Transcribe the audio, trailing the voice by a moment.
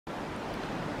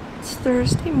It's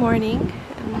Thursday morning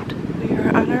and we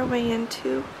are on our way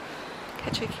into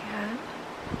Ketchikan.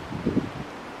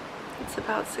 It's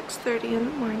about 6:30 in the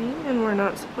morning and we're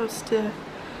not supposed to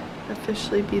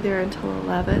officially be there until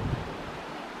 11.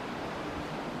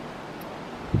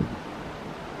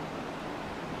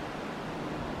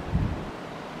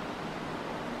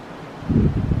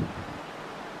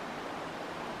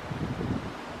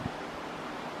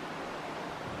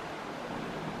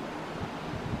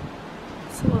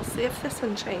 So we'll see if the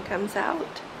sunshine comes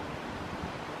out.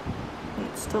 And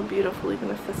it's still beautiful even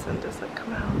if the sun doesn't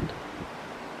come out.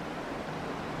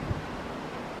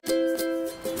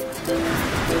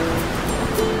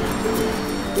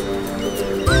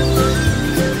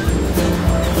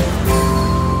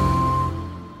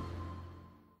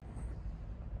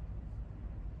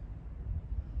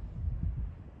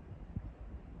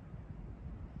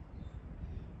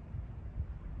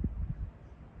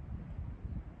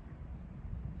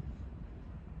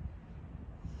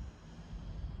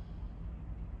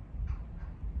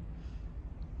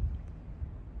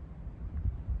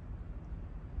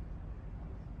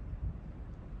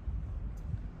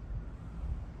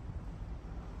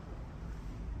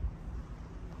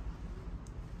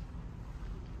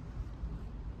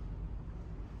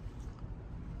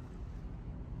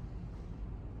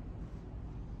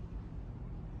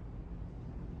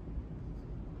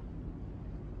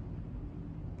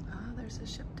 There's a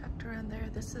ship tucked around there.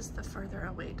 This is the further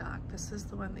away dock. This is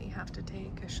the one that you have to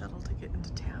take a shuttle to get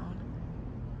into town.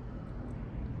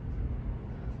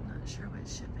 I'm not sure what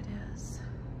ship it is.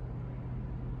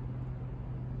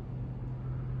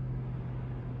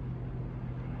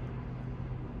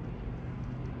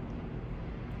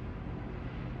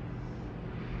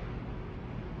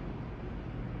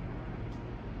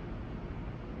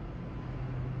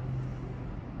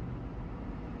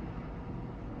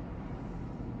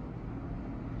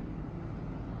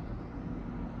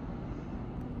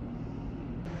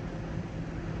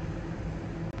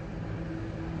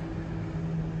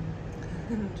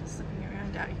 Just looking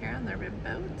around out here on the rib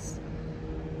boats.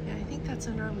 Yeah, I think that's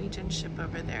a Norwegian ship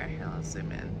over there. Here, I'll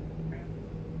zoom in.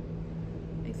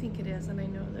 I think it is, and I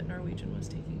know that Norwegian was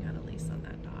taking out a lease on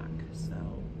that dock, so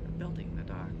they're building the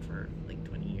dock for like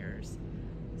 20 years.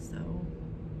 So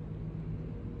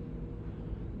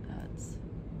that's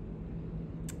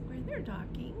where they're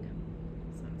docking.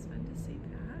 So it's fun to see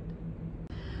that.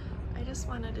 I just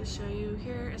wanted to show you,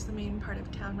 here is the main part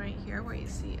of town right here where you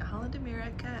see Holland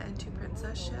America and two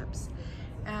princess ships.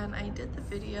 And I did the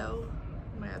video,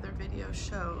 my other video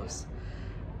shows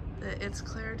that it's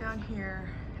clear down here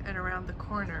and around the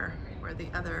corner where the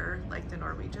other, like the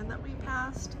Norwegian that we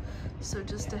passed. So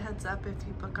just a heads up, if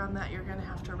you book on that, you're gonna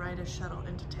have to ride a shuttle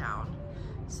into town.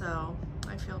 So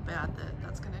I feel bad that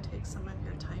that's gonna take some of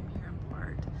your time here in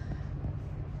port.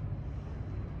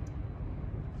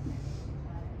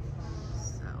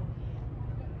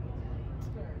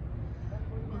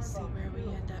 See where we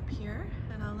end up here,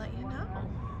 and I'll let you know.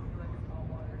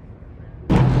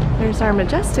 There's our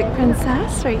majestic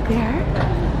princess right there.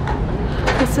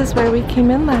 This is where we came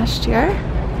in last year.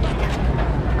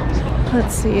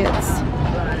 Let's see, it's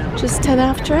just 10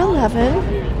 after 11.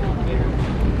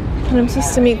 And I'm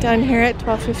supposed to meet down here at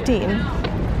 12:15.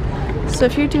 So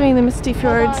if you're doing the Misty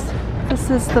Fjords,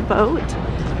 this is the boat.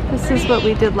 This is what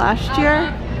we did last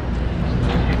year.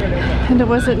 And it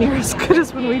wasn't near as good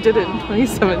as when we did it in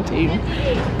 2017.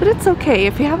 But it's okay.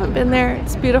 If you haven't been there,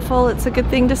 it's beautiful. It's a good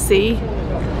thing to see.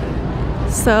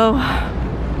 So,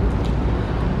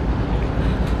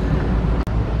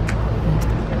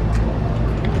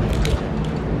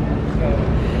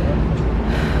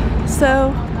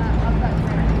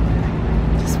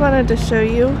 just wanted to show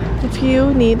you, if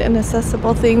you need an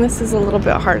accessible thing, this is a little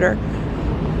bit harder.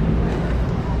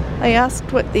 I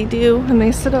asked what they do and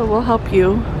they said, oh, we'll help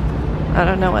you. I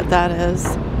don't know what that is.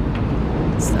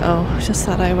 So just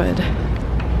thought I would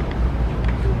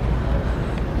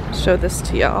show this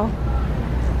to y'all.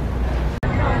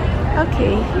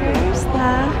 Okay, here's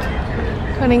the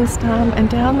Koningsdam and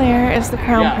down there is the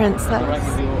Crown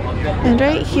Princess. And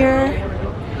right here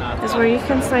is where you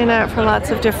can sign up for lots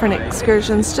of different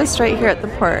excursions just right here at the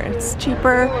port. It's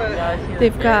cheaper.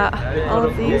 They've got all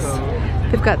of these.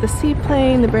 They've got the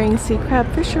seaplane, the Bering Sea Crab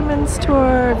Fisherman's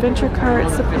Tour, Adventure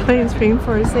Carts, the Plains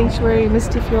Rainforest Sanctuary,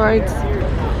 Misty Fjords.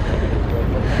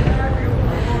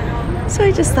 So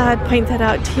I just thought I'd point that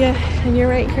out to you, and you're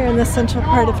right here in the central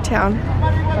part of town.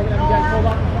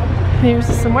 Here's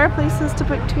some more places to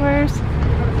book tours.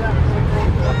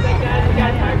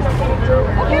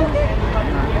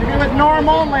 Do it norm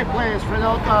only, please, for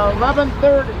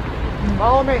 11:30.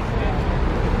 Follow me.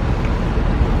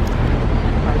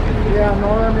 Yeah,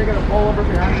 Norm, you're gonna pull over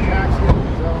behind the taxi.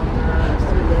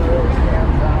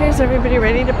 Here's everybody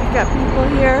ready to pick up people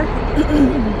here.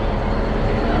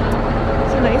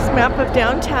 It's a nice map of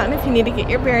downtown if you need to get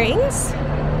your bearings.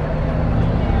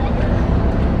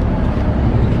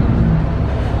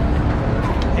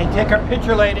 Hey, take our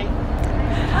picture, lady.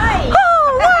 Hi.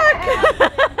 Oh,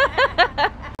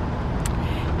 look!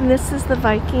 And this is the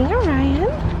Viking Orion.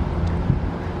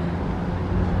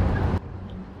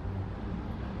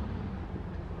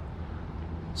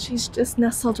 She's just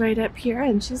nestled right up here,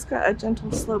 and she's got a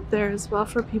gentle slope there as well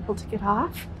for people to get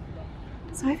off.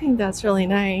 So I think that's really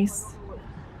nice.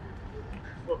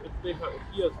 Well, if he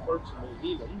has parts in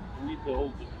New Zealand, we need to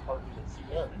hold the parts in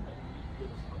CN.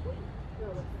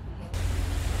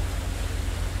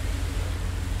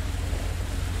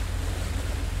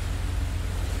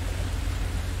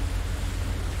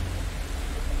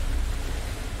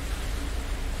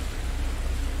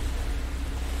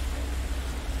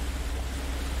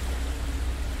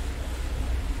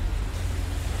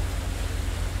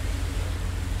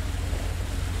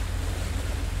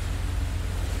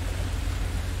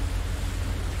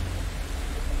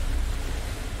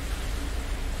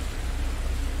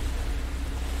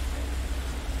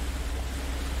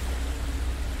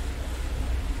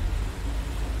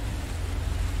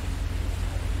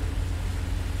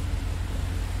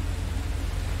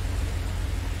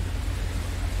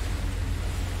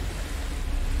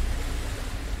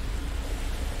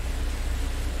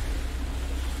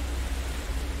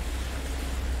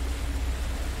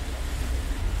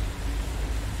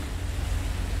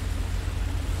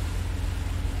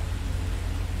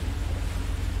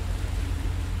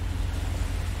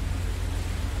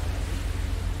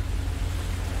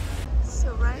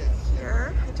 So right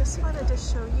here, I just wanted to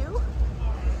show you,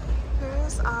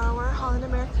 here's our Holland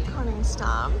American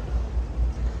Koningsdam.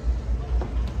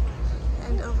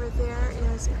 And over there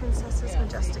is Princess's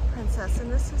Majestic Princess.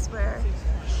 And this is where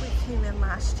we came in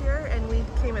last year, and we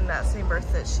came in that same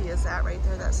berth that she is at right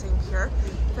there, that same pier.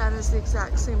 That is the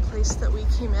exact same place that we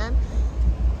came in.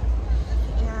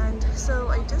 And so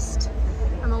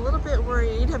I'm a little bit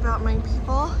worried about my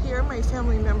people here, my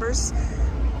family members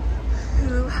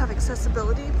who have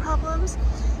accessibility problems.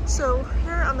 So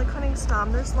here on the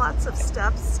Koningsdam, there's lots of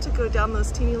steps to go down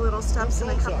those teeny little steps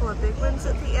and a couple of big ones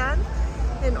at the end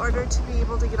in order to be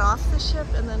able to get off the ship.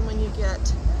 And then when you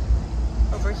get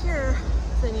over here,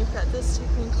 then you've got this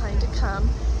steep incline to come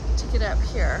to get up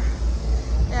here.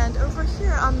 And over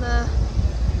here on the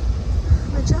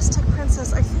Majestic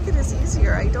Princess, I think it is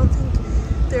easier. I don't think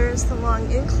there's the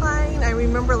long incline. I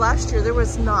remember last year there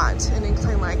was not an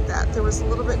incline like that. There was a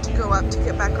little bit to go up to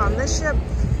get back on this ship,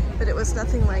 but it was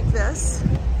nothing like this.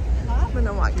 I'm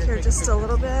gonna walk here just a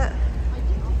little bit.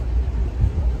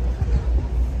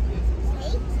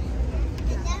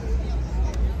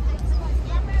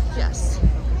 Yes.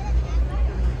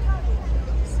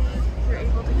 See, you're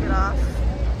able to get off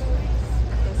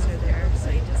closer there. So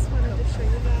I just wanted to show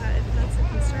you that. If that's a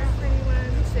concern for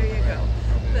anyone, there you go.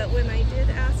 But when I did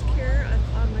ask here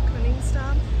on the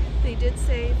Koningsdam, they did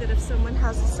say that if someone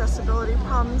has accessibility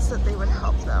problems, that they would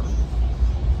help them.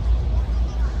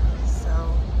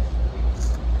 So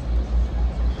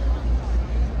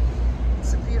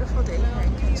it's a beautiful day here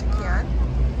in Ketchikan,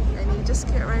 and you just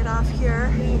get right off here.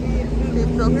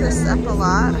 They've built this up a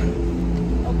lot,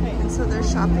 and so they're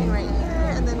shopping right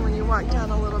here. And then when you walk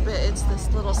down a little bit, it's this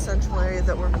little central area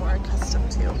that we're more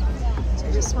accustomed to. So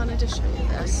I just wanted to show you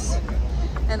this.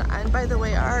 And by the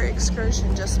way, our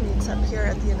excursion just meets up here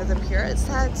at the end of the pier, it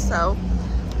said, so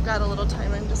I've got a little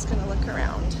time. I'm just gonna look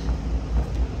around.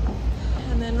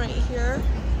 And then right here,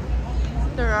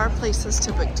 there are places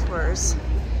to book tours.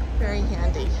 Very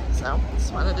handy, so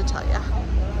just wanted to tell you.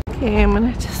 Okay,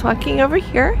 I'm just walking over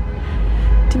here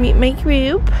to meet my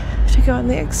group to go on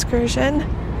the excursion.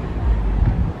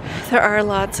 There are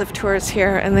lots of tours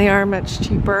here, and they are much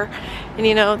cheaper. And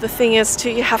you know, the thing is too,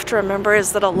 you have to remember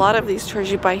is that a lot of these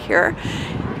tours you buy here,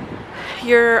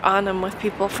 you're on them with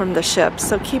people from the ship.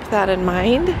 So keep that in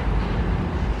mind,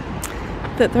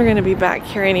 that they're gonna be back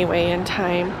here anyway in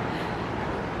time.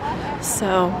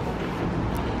 So,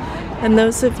 and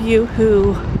those of you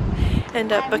who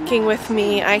end up booking with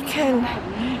me, I can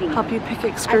help you pick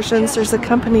excursions. There's a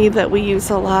company that we use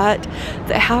a lot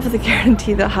that have the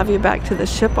guarantee they'll have you back to the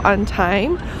ship on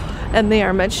time, and they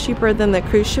are much cheaper than the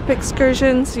cruise ship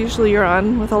excursions. Usually you're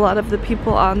on with a lot of the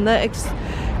people on the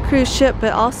cruise ship,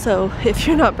 but also if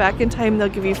you're not back in time, they'll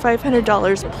give you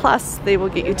 $500 plus they will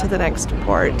get you to the next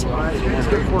port.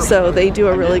 So they do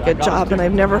a really good job, and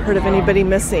I've never heard of anybody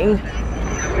missing.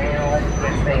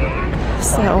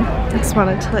 So I just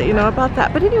wanted to let you know about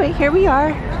that. But anyway, here we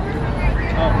are.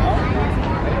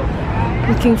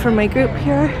 Looking for my group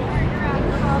here.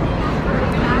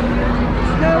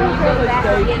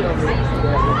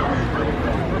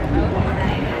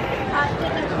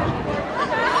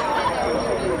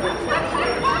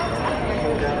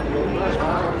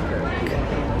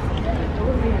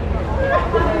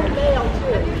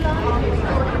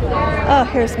 Oh,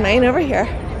 here's mine over here.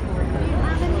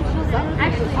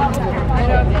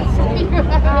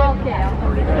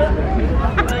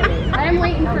 I'm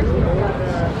waiting for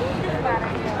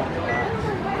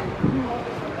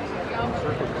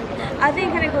I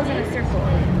think it goes in a circle.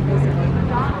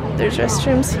 There's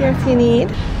restrooms here if you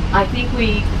need. I think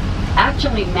we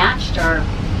actually matched our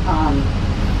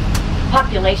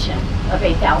population of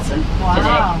 8,000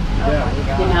 today.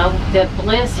 You know, the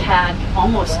Bliss had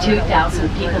almost 2,000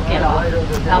 people get off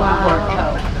out on board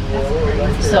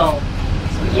Cove. So,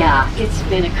 yeah, it's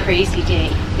been a crazy day.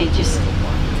 They just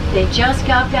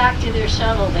got back to their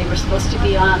shuttle. They were supposed to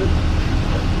be on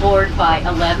board by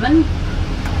 11,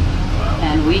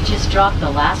 and we just dropped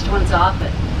the last ones off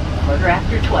at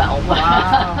 12:15.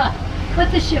 Wow.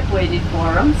 But the ship waited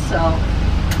for them, so,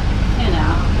 you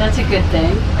know, that's a good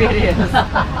thing. It is.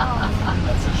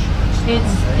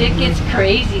 It gets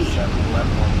crazy.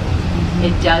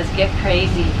 It does get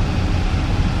crazy.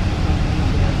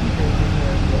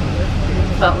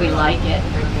 But we like it.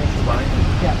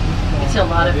 It's a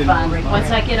lot of fun.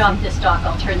 Once I get off this dock,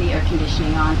 I'll turn the air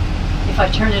conditioning on. If I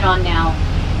turn it on now,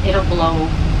 it'll blow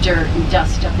dirt and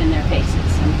dust up in their faces.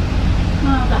 And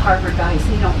well, the harbor guys,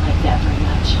 they don't like that very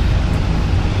much.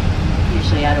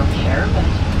 Usually I don't care, but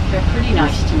they're pretty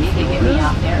nice to me. They get me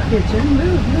out there.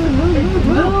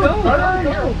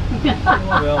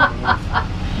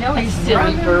 No, A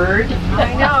silly bird.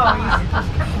 I know.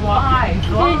 Fly.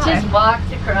 He just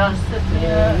walked across the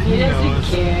thing. He doesn't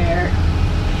care.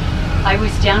 I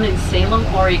was down in Salem,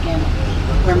 Oregon,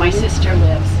 where my sister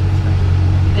lives,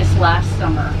 this last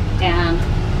summer, and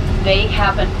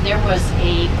there was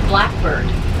a blackbird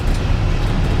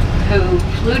who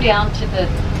flew down to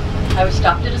I was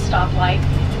stopped at a stoplight.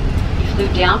 He flew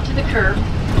down to the curb.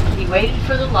 He waited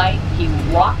for the light. He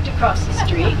walked across the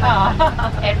street.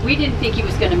 And we didn't think he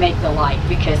was going to make the light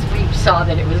because we saw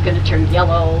that it was going to turn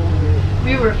yellow.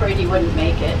 We were afraid he wouldn't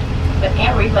make it. But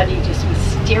everybody just was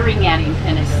staring at him.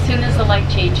 And as soon as the light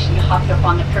changed, he hopped up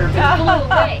on the curb and flew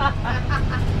away.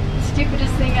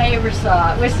 Stupidest thing I ever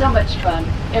saw. It was so much fun.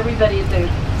 Everybody at the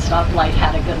stoplight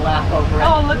had a good laugh over it.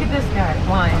 Oh, look at this guy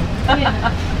flying.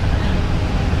 Yeah.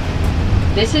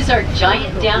 This is our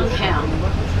giant downtown.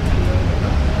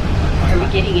 Are we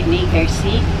getting any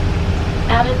AC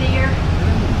out of the air?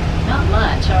 Not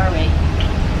much, are we?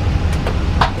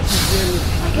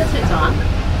 I guess it's on.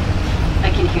 I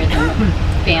can hear the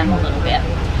fan a little bit.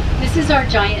 This is our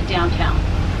giant downtown.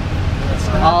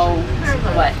 All,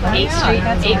 what, 8th Street,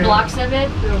 8 blocks of it?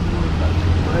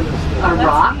 Our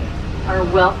rock, our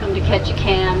welcome to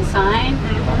Ketchikan sign,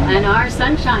 and our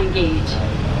sunshine gauge.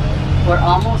 We're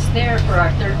almost there for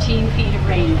our 13 feet of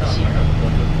rain this year.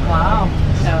 Wow.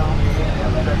 So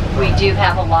we do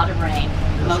have a lot of rain.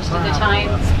 Most of the time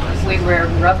we wear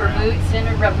rubber boots and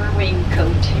a rubber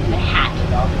raincoat and a hat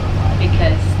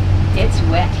because it's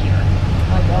wet here.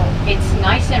 It's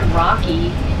nice and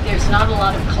rocky. There's not a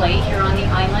lot of clay here on the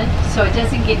island, so it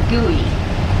doesn't get gooey.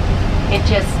 It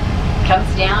just comes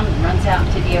down and runs out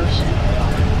into the ocean.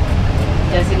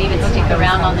 Doesn't even stick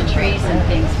around on the trees and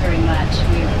things very much.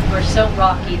 We're so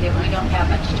rocky that we don't have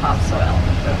much topsoil.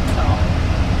 So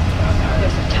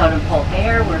there's a totem pole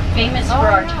there. We're famous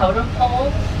for our totem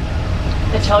pole.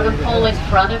 The totem pole in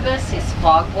front of us is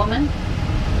Fog Woman.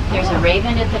 There's a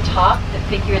raven at the top. The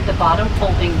figure at the bottom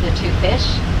holding the 2 fish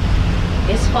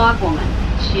is Fog Woman.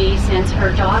 She sends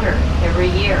her daughter every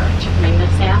year to bring the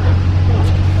salmon.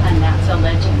 And that's a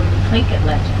legend, Tlingit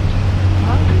legend.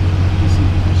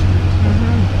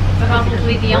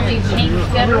 Probably the only pink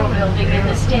federal building in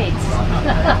the States.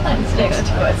 It's next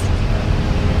to us.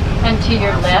 And to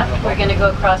your left, we're going to go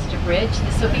across the bridge.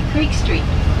 This will be Creek Street.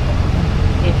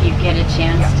 If you get a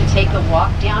chance to take a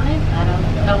walk down it, I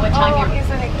don't know what time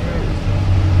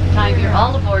your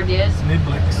all aboard is.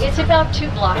 It's about 2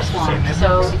 blocks long,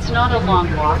 so it's not a long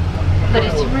walk, but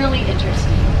it's really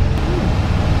interesting.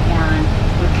 And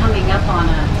we're coming up on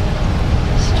a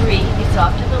street. It's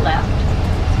off to the left.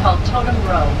 It's called Totem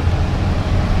Row.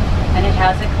 And it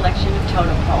has a collection of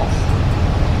totem poles.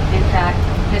 In fact,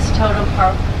 this totem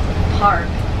park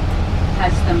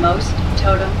has the most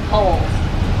totem poles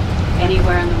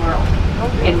anywhere in the world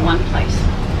in one place.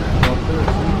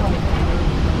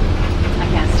 I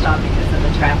can't stop because of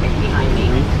the traffic behind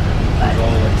me. But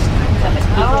some of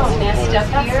the people's nest up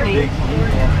here.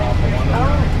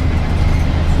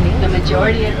 The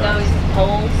majority of those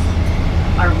poles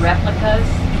are replicas.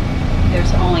 There's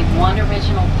only one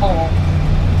original pole,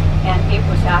 and it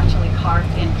was actually carved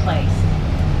in place.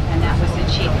 And that was the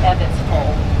Chief Evatt's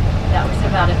pole. That was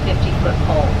about a 50-foot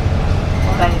pole.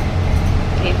 But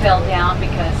it fell down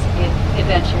because it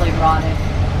eventually rotted.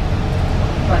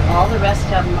 But all the rest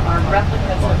of them are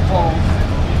replicas of poles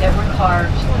that were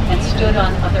carved and stood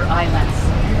on other islands.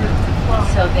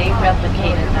 So they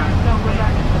replicated them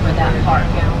for that park.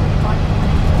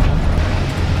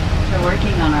 We're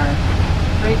working on our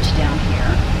bridge down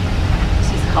here.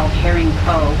 This is called Herring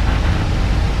Cove.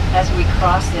 As we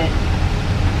cross it,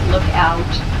 look out.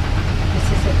 This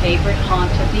is a favorite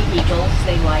haunt of the eagles.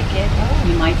 They like it.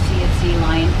 You might see a sea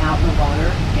lion out in the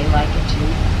water. They like it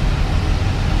too.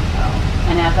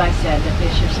 And as I said, the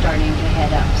fish are starting to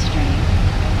head upstream.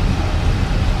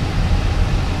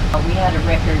 We had a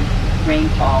record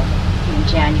rainfall in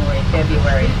January,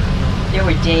 February. There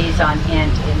were days on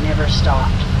end. It never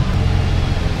stopped.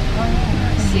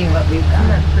 See what we've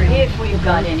got. If we've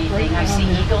got anything. I see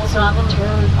eagles on the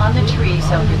trees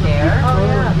over there. Oh,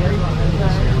 yeah.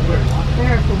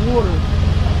 There's the water.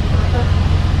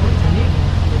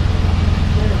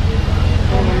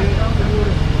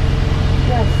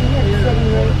 Yeah, see it sitting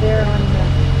right there on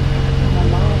the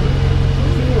line.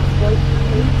 See it's like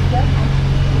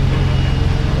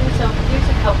There's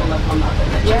a couple of them up in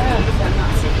the trees. I'm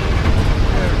not seeing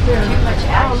too much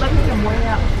action. Oh, look at them way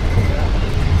up.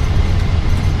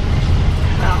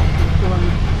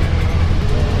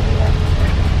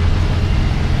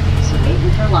 So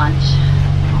waiting for lunch.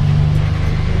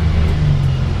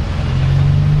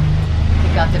 We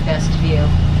got the best view.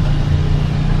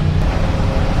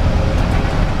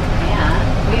 And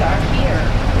we are here.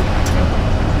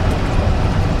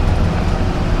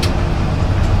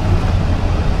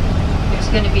 There's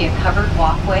going to be a covered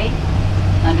walkway.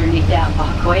 Underneath that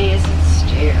walkway is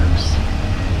stairs.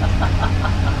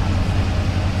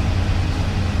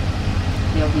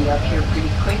 They'll be up here pretty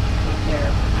quick.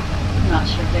 I'm not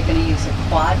sure if they're going to use a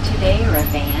quad today or a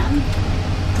van,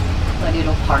 but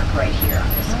it'll park right here on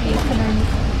this pavement.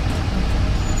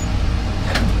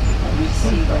 Let me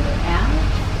see where they're at.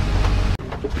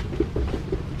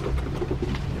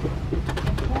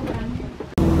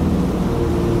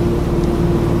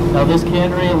 Now this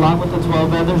cannery, along with the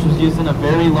 12 others, was using a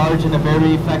very large and a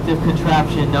very effective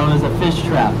contraption known as a fish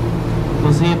trap.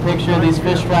 You'll see a picture of these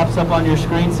fish traps up on your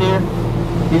screens here.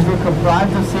 These were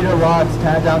comprised of cedar rods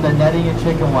tied down to netting and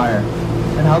chicken wire.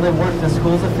 And how they worked, the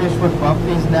schools of fish would bump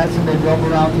these nets and they'd roam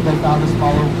around until they found a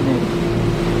small opening.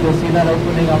 You'll see that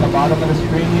opening on the bottom of the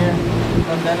screen here.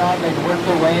 From then on, they'd work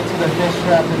their way into the fish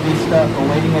trap and be stuck,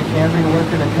 awaiting a cannery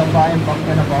worker to come by and bump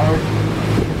in a barge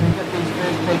to pick up these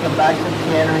fish, take them back to the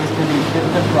canneries to be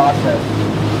shipped and processed.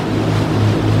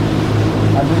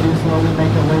 As we do slowly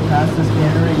make our way past this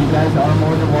cannery, you guys are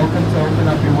more than welcome to open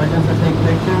up your windows and take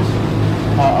pictures.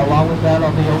 Along with that,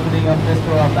 I'll be opening up this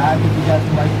door out back. If you guys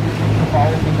would like to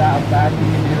follow me out back, you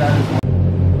can do that as well.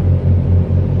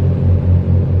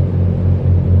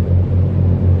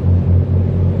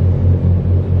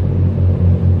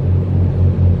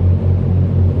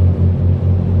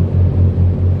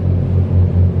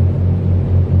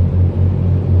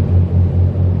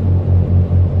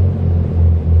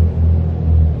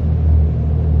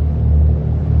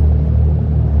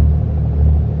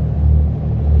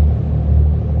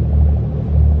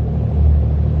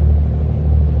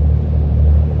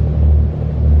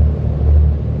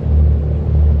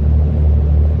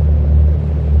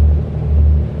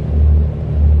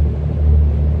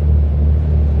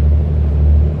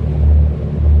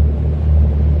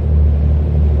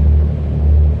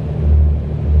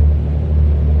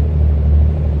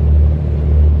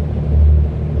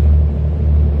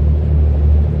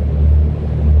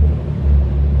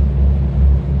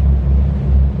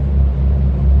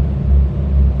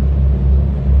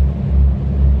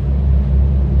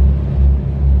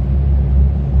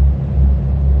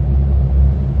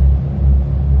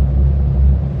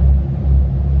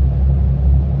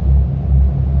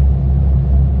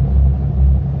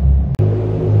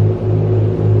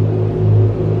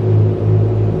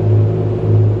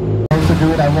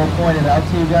 I won't point it out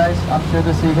to you guys. I'm sure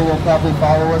the seagull will probably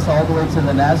follow us all the way to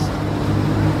the nest.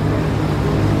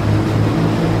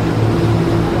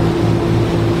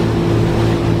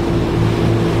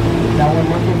 Now when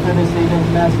looking for the seagull's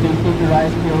nest, do keep your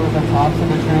eyes peeled over the tops of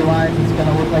the tree lines. It's going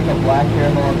to look like a black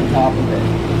caramel at the top of it.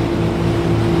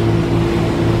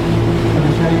 I'm going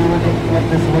to show you what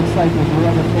this looks like. We do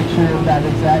have a picture of that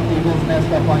exact eagle's nest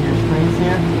up on your screens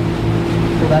here.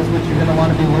 So that's what you're going to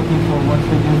want to be looking for once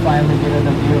we do finally get in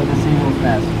a view of the seagull's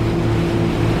nest.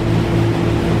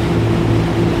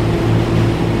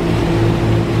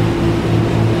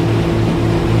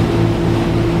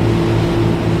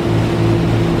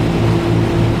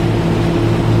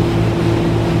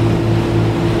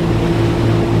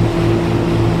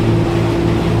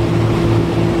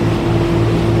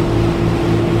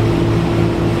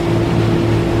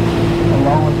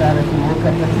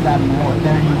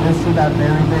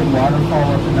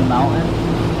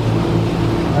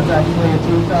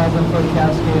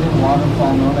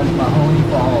 waterfall known as Mahoney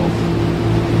Falls.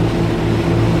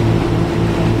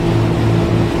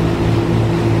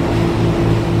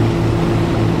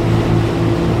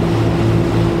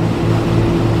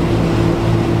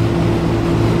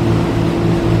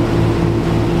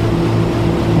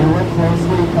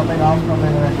 Coming off from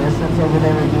in the distance over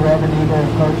there, we do have an eagle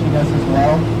approaching us as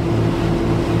well.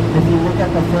 If you look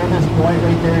at the furthest point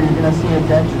right there, you're going to see a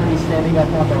dead tree standing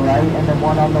up on the right and then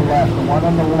one on the left. The one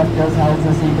on the left does house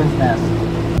this eagle's nest.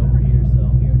 Over here, so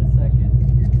here in a second,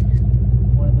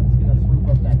 one of them's going to swoop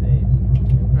up that bait.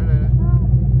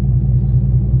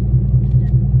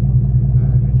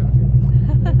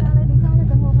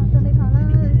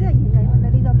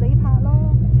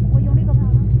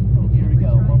 Here we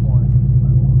go, one more.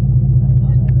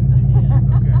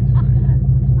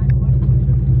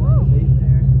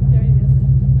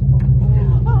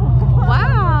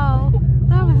 Wow,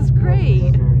 that was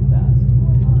great. Very fast.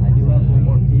 I do have one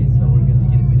more piece, so we're gonna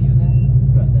get a video of that.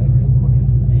 Grab that real quick.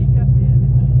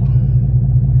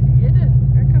 Get it.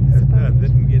 Here comes the boat.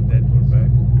 Didn't get that one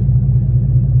back.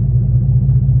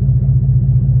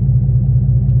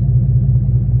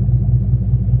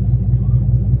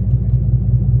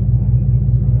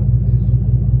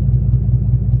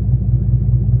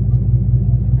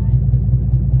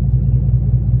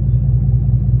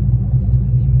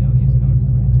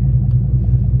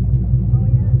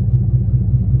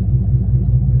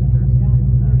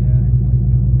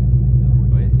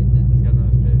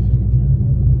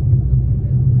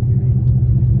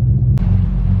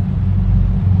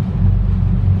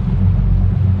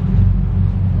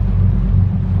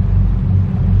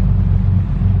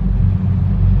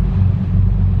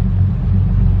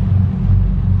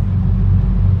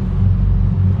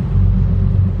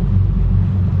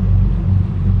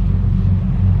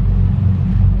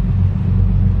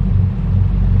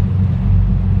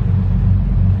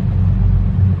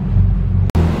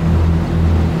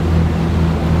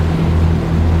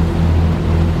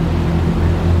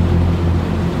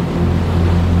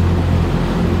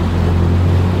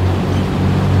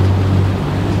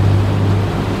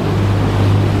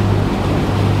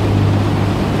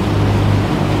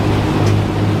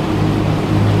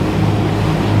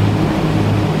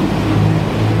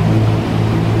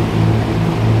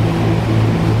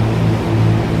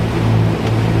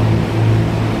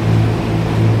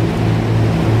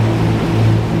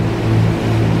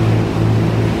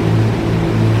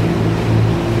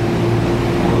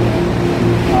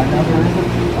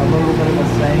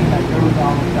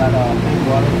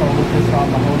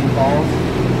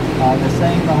 The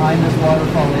saying behind this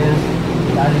waterfall is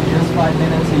that in just 5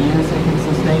 minutes of use, it can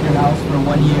sustain your house for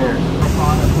 1 year.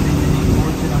 Upon putting in the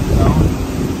fortune of his own,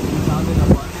 he found an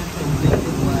abundance of zinc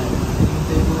and lead. He was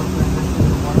able to transition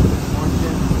to one of his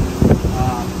fortune.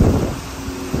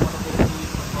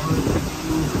 One of the keys for boats that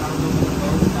you use not aluminum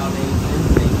boats nowadays is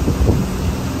zinc.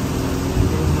 He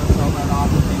was able to sell that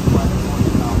off and make quite a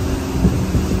fortune out of it.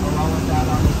 Along with that,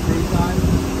 on his free time,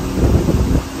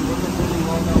 he was a really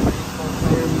well-known baseball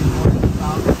player. He was one of the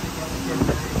founders of Ketchikan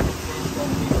baseball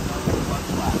team known as the Buck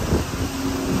Flats.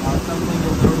 Something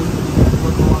you'll notice if you guys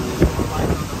look along the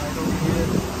shoreline on the right over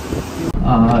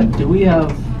here. Do we have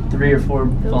 3 or 4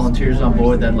 volunteers on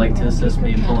board that'd like to assist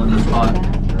me in pulling this pot?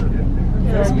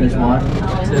 There's 1,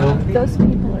 2, Those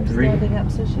people are 3. standing up,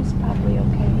 so she's probably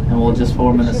okay. And we'll just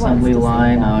form an assembly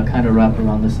line, kind of wrap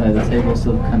around the side of the table,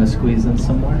 so kind of squeeze in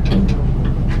somewhere.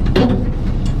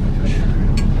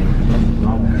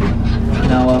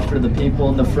 Now, for the people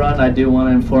in the front, I do want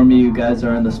to inform you, you guys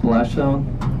are in the splash zone.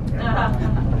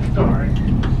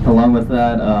 Along with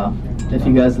that, if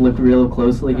you guys look real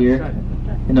closely here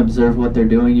and observe what they're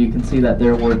doing, you can see that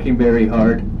they're working very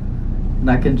hard. And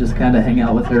I can just kind of hang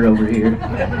out with her over here.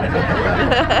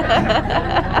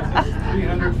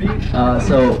 300 feet.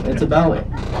 So it's about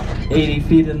 80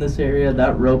 feet in this area.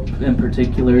 That rope in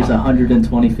particular is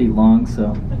 120 feet long,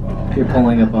 so you're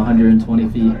pulling up 120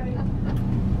 feet.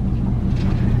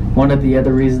 One of the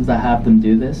other reasons I have them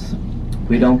do this,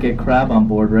 we don't get crab on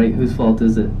board, right? Whose fault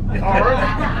is it?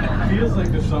 Feels like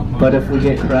there's something. But if we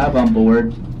get crab on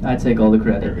board, I take all the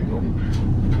credit.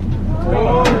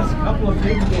 Oh, there's a couple of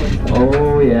big ones.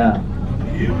 Oh yeah.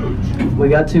 Huge. We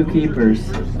got 2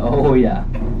 keepers. Oh yeah.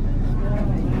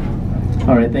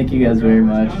 All right, thank you guys very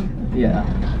much. Yeah,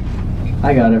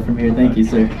 I got it from here. Thank you,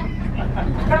 sir.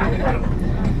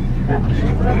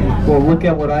 Well, look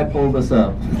at what I pulled us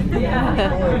up.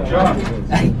 Good job.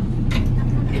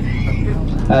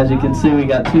 As you can see, we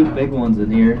got 2 big ones in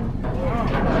here.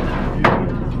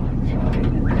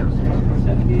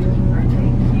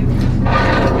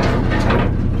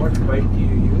 What bait do you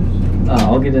use?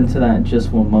 I'll get into that in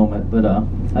just one moment, but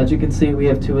As you can see, we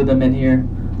have 2 of them in here.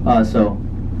 So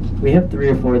we have 3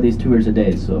 or 4 of these tours a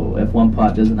day. So if one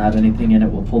pot doesn't have anything in it,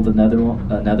 we'll pull another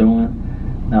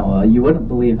one. Now, you wouldn't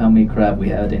believe how many crab we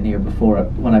had in here before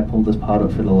when I pulled this pot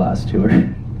up for the last tour.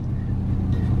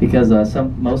 Because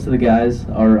most of the guys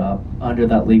are under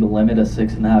that legal limit of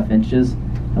 6.5 inches.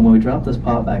 And when we drop this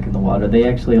pot back in the water, they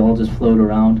actually all just float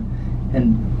around,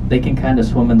 and they can kind of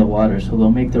swim in the water, so they'll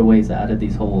make their ways out of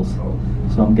these holes.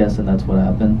 So I'm guessing that's what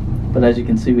happened. But as you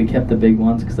can see, we kept the big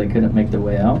ones because they couldn't make their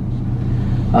way out.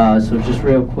 So just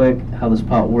real quick, how this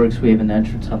pot works, we have an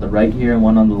entrance on the right here and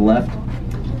one on the left.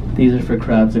 These are for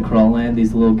crabs to crawl in.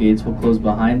 These little gates will close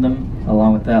behind them.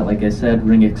 Along with that, like I said,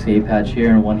 ring escape hatch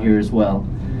here and one here as well,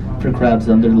 for crabs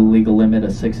under the legal limit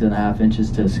of 6.5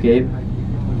 inches to escape.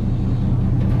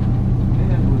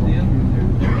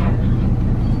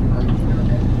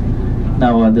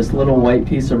 Now this little white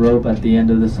piece of rope at the end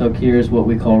of this hook here is what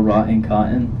we call rotting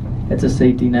cotton. It's a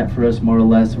safety net for us, more or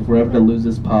less, if we're ever to lose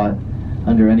this pot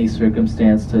under any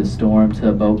circumstance, to a storm, to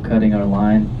a boat cutting our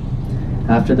line.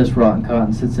 After this rotten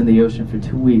cotton sits in the ocean for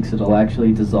 2 weeks, it'll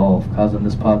actually dissolve, causing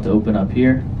this pot to open up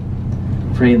here,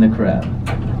 freeing the crab.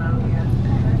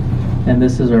 And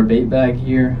this is our bait bag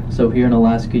here. So here in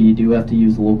Alaska, you do have to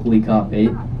use locally caught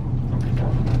bait.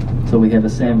 So we have a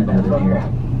salmon head in here.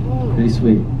 Pretty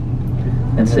sweet.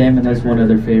 And salmon is one of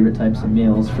their favorite types of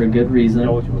meals for good reason.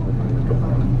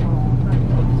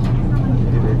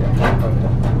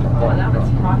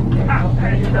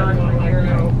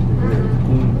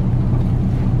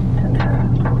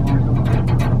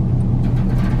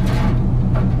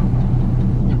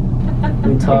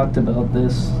 We talked about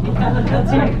this.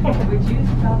 That's right. Would you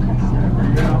stop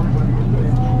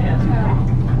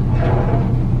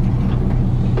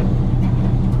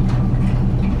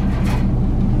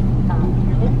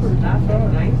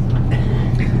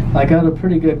I got a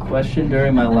pretty good question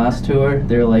during my last tour.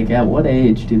 They're like, at what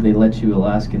age do they let you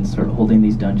Alaskans start holding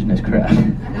these Dungeness crab?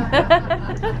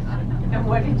 And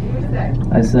what did you say?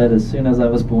 I said, as soon as I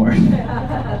was born.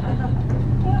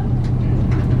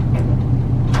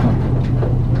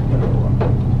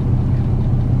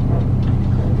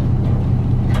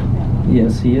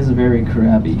 Yes, he is very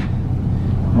crabby.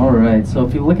 Alright, so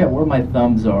if you look at where my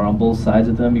thumbs are on both sides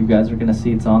of them, you guys are going to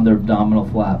see it's on their abdominal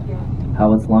flap.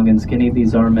 How it's long and skinny.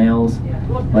 These are males.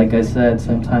 Like I said,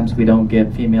 sometimes we don't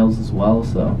get females as well,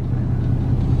 so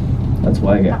that's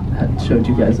why I showed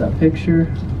you guys that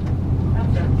picture.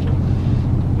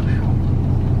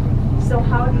 So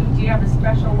how do you have a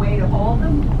special way to hold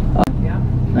them? Yeah.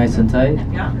 Nice and tight.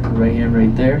 Yeah. Right here,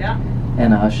 right there. Yeah.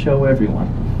 And I'll show everyone.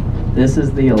 This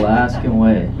is the Alaskan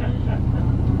way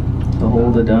to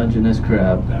hold a Dungeness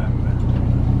crab.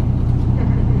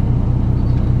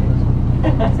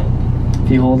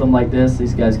 If you hold them like this,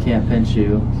 these guys can't pinch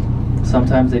you.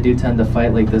 Sometimes they do tend to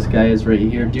fight like this guy is right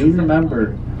here. Do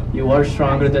remember, you are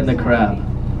stronger than the crab.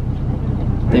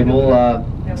 They will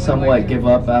somewhat give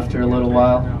up after a little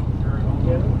while.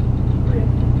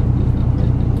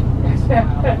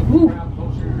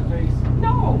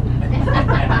 No.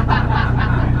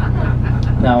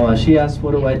 Now, she asked,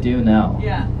 what do I do now?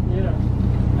 Yeah.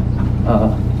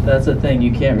 That's the thing,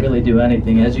 you can't really do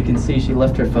anything. As you can see, she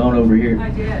left her phone over here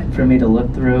for me to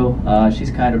look through. She's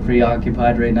kind of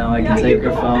preoccupied right now. I can take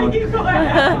her phone, take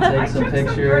some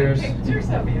pictures.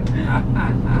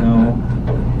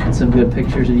 And some good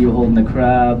pictures of you holding the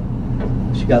crab.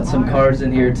 She got some cards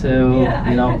in here too.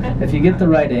 You know, if you get the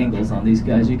right angles on these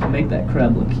guys, you can make that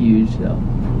crab look huge though.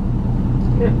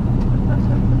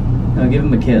 Now give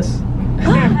him a kiss.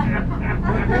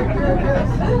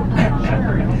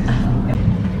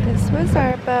 This was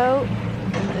our boat,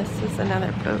 and this is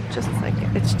another boat, just like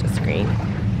it. It's just green.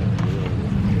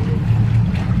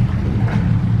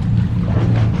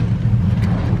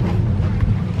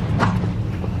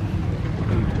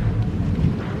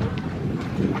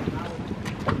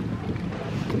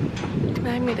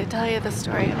 Remind me to tell you the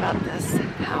story about this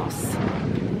house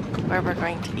where we're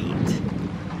going to eat.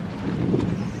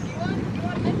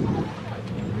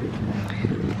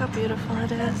 How beautiful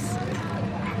it is.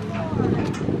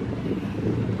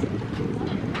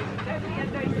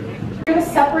 We're going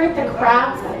to separate the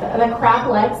crabs, the crab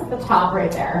legs at the top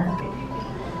right there.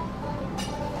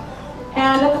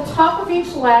 And at the top of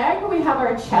each leg, we have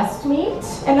our chest meat,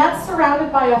 and that's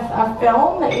surrounded by a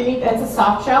film that you need. It's a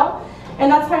soft shell,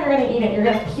 and that's how you're going to eat it. You're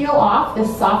going to peel off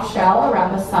this soft shell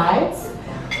around the sides,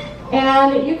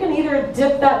 and you can either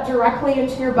dip that directly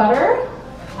into your butter,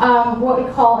 what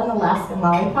we call an Alaskan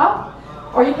lollipop,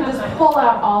 or you can just pull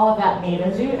out all of that meat.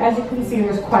 As you can see,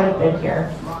 there's quite a bit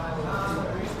here.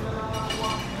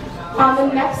 On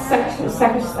the next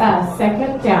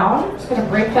segment down, I'm just going to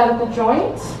break that at the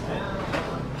joint.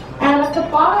 And at the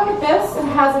bottom of this, it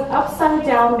has an upside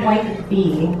down white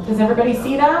V. Does everybody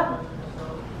see that?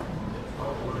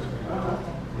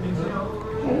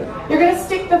 You're going to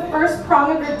stick the first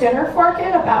prong of your dinner fork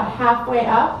in about halfway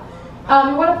up.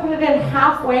 You want to put it in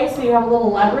halfway so you have a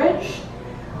little leverage.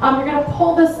 You're going to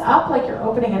pull this up like you're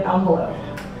opening an envelope.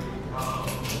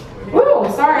 Ooh,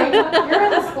 sorry, you're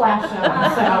in the splash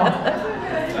zone, so.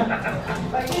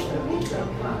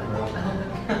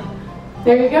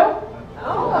 There you go.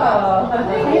 Oh,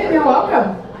 Hey, you're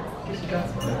welcome.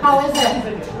 How is it?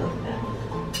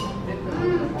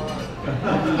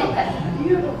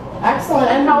 Excellent.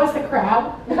 And how is the crab?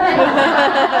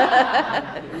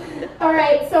 All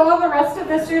right, so on the rest of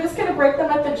this, you're just going to break them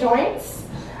at the joints.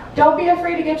 Don't be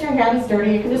afraid to get your hands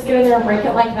dirty. You can just get in there and break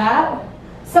it like that.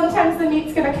 Sometimes the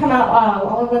meat's going to come out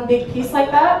all in one big piece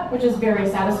like that, which is very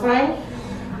satisfying.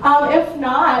 If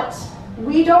not,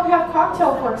 we don't have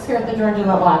cocktail forks here at the George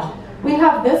Inlet Lodge. We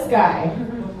have this guy.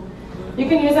 You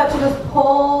can use that to just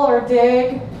pull or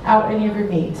dig out any of your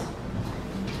meat.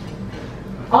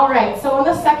 All right, so on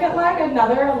the second leg,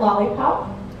 another lollipop,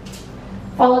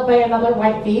 followed by another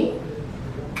white V.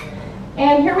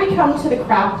 And here we come to the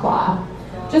crab claw.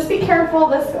 Just be careful,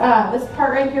 this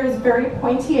part right here is very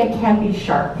pointy and can be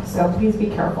sharp, so please be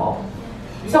careful.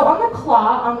 So on the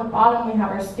claw, on the bottom, we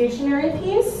have our stationary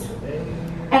piece,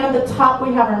 and at the top,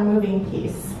 we have our moving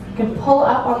piece. You can pull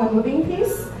up on the moving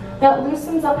piece. That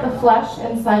loosens up the flesh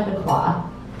inside the claw.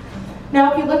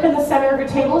 Now, if you look in the center of your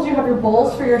tables, you have your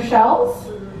bowls for your shells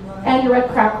and your red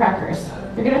crab crackers.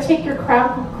 You're going to take your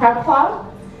crab claw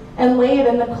and lay it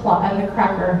in the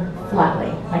cracker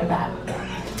flatly, like that.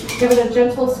 Give it a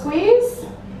gentle squeeze.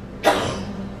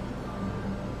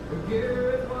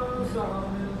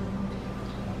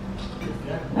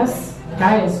 This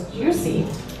guy is juicy.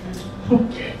 I'm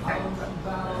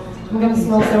going to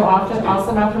smell so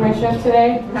awesome after my shift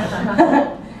today.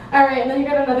 All right, and then you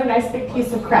got another nice big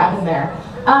piece of crab in there.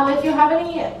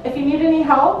 If you need any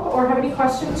help or have any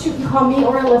questions, you can call me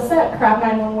or Alyssa at Crab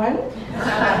 911.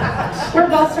 We're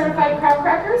both certified crab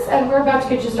crackers, and we're about to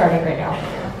get you started right now.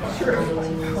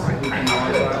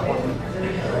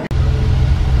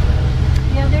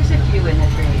 Yeah, there's a few in the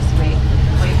trees waiting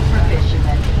for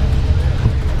fishermen.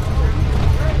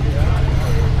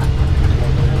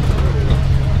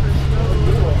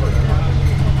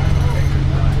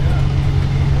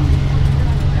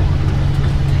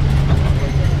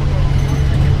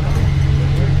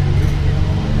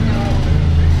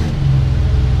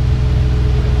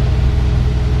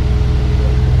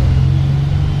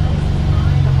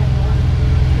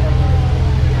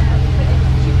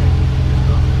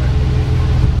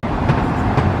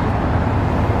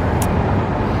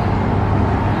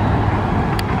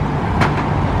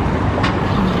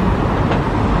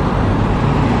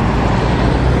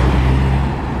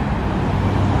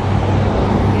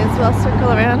 I'll circle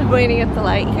around. I'm waiting at the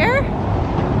light here.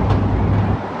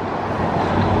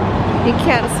 You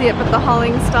can't see it, but the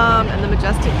Koningsdam and the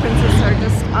Majestic Princess are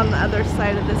just on the other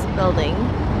side of this building.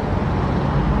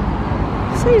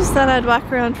 So I just thought I'd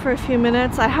walk around for a few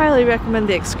minutes. I highly recommend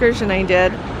the excursion I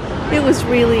did. It was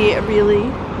really, really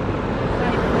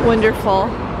wonderful.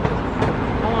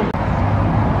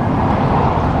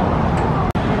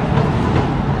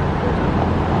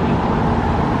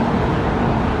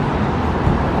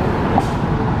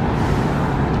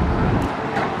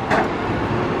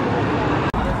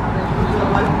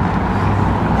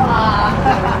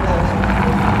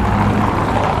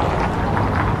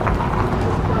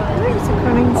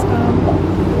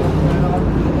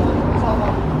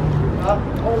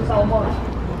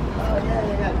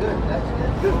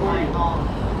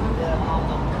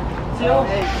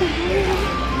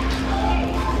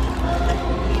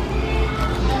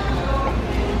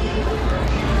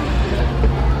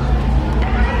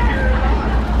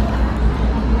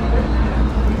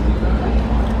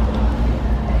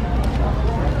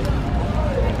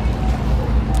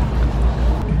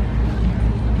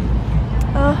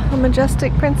 The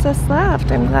Majestic Princess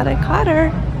left. I'm glad I caught her.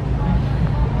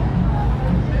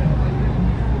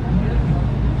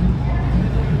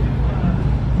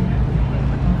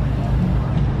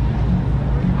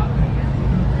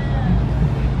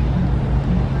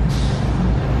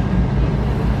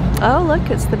 Oh, look,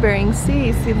 it's the Bering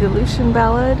Sea. See the Lucian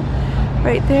Ballad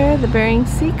right there? The Bering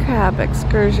Sea Crab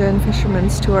Excursion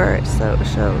Fisherman's Tour. So it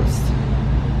shows.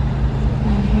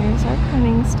 And here's our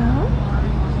Koningsdam.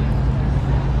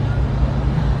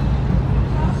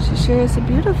 She sure is a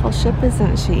beautiful ship,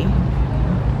 isn't she?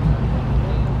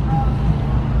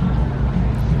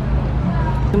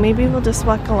 Maybe we'll just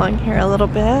walk along here a little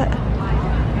bit.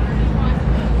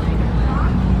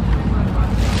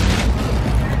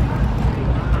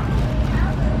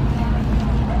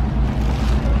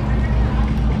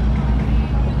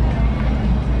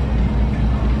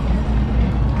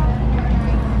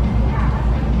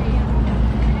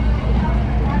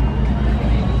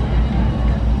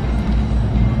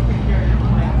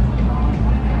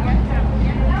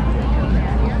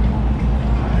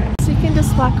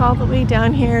 Walk all the way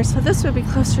down here, so this would be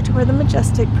closer to where the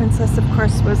Majestic Princess, of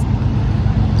course, was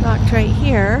docked right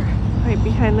here, right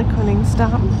behind the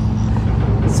Koningsdam.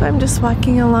 So I'm just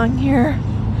walking along here.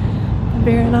 The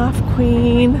Baronoff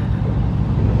Queen,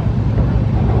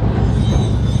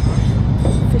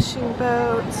 fishing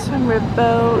boats, swim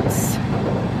boats.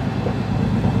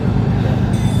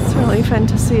 It's really fun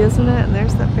to see, isn't it? And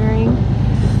there's that Bering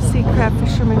Sea Crab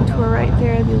Fisherman Tour right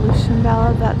there. The Aleutian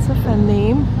Ballad, that's a fun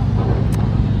name.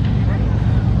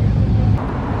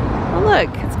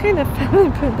 Look, it's kind of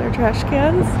fun to put their trash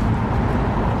cans.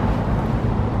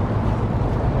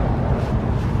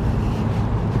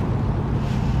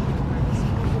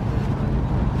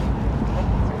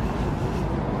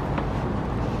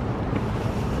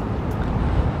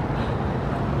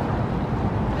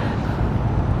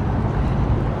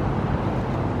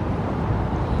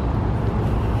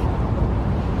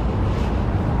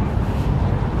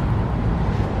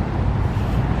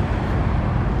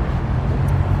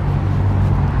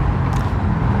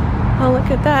 Oh,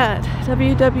 look at that.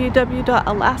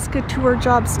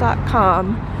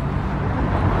 www.alaskatourjobs.com.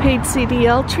 Paid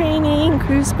CDL training,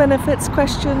 cruise benefits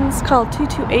questions, call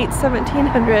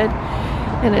 228-1700.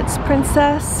 And it's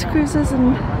Princess Cruises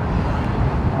in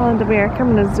Holland America.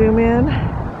 I'm going to zoom in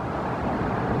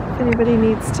if anybody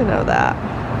needs to know that.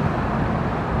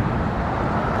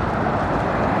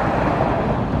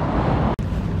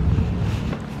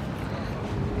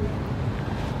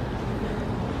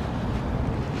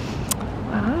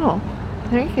 Wow,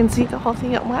 there you can see the whole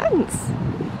thing at once.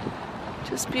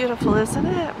 Just beautiful, isn't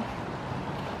it?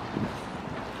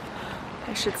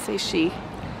 I should say she.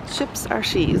 Ships are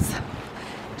she's.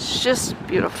 It's just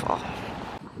beautiful.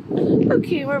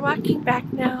 Okay, we're walking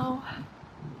back now.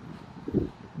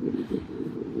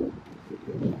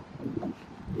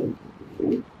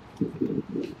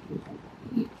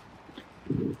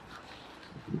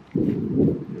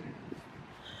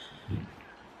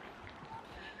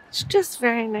 It's just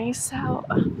very nice out.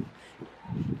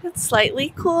 It's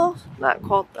slightly cool, not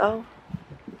cold though.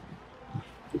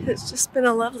 It's just been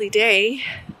a lovely day.